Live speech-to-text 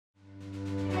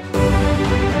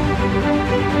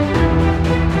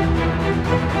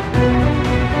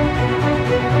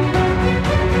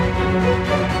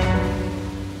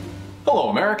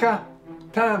America!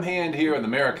 Tom Hand here in the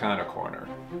Americana Corner.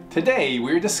 Today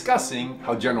we're discussing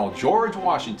how General George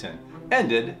Washington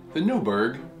ended the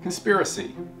Newburgh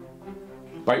Conspiracy.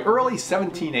 By early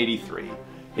 1783,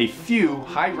 a few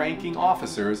high-ranking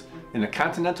officers in the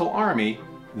Continental Army,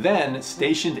 then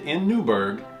stationed in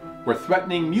Newburgh, were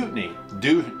threatening mutiny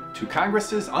due to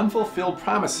Congress's unfulfilled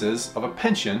promises of a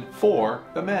pension for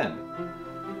the men.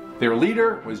 Their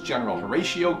leader was General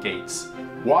Horatio Gates,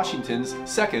 Washington's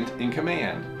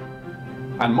second-in-command.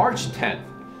 On March 10th,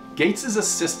 Gates's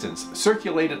assistants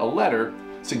circulated a letter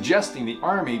suggesting the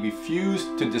Army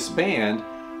refused to disband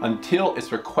until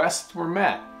its requests were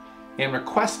met, and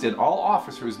requested all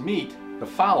officers meet the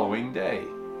following day.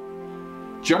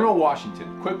 General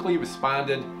Washington quickly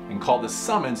responded and called the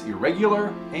summons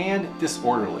irregular and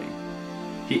disorderly.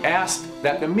 He asked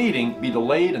that the meeting be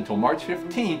delayed until March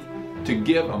 15th to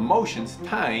give emotions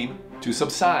time to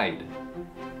subside.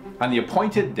 On the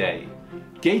appointed day,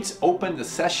 Gates opened the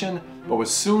session but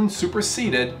was soon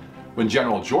superseded when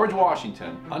General George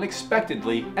Washington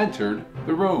unexpectedly entered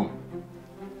the room.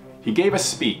 He gave a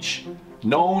speech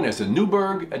known as the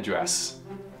Newburgh Address,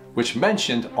 which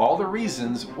mentioned all the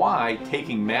reasons why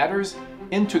taking matters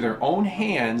into their own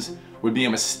hands would be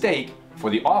a mistake for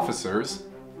the officers,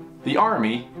 the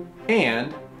Army,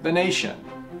 and the nation.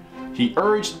 He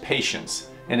urged patience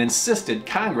and insisted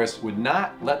Congress would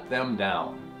not let them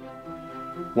down.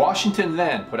 Washington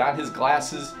then put on his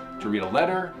glasses to read a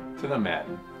letter to the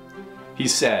men. He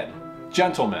said,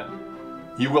 "Gentlemen,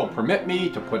 you will permit me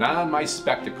to put on my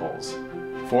spectacles,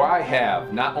 for I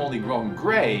have not only grown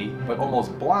gray, but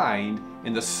almost blind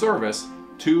in the service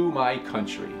to my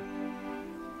country."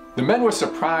 The men were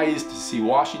surprised to see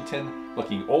Washington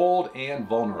looking old and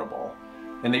vulnerable,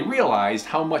 and they realized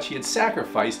how much he had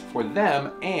sacrificed for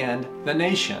them and the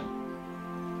nation.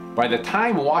 By the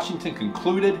time Washington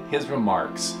concluded his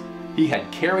remarks, he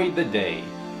had carried the day,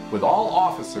 with all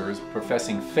officers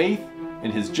professing faith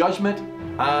in his judgment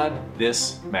on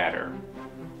this matter.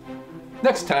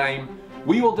 Next time,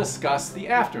 we will discuss the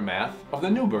aftermath of the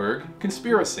Newburgh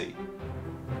Conspiracy.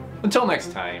 Until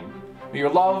next time, may your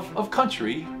love of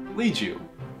country lead you.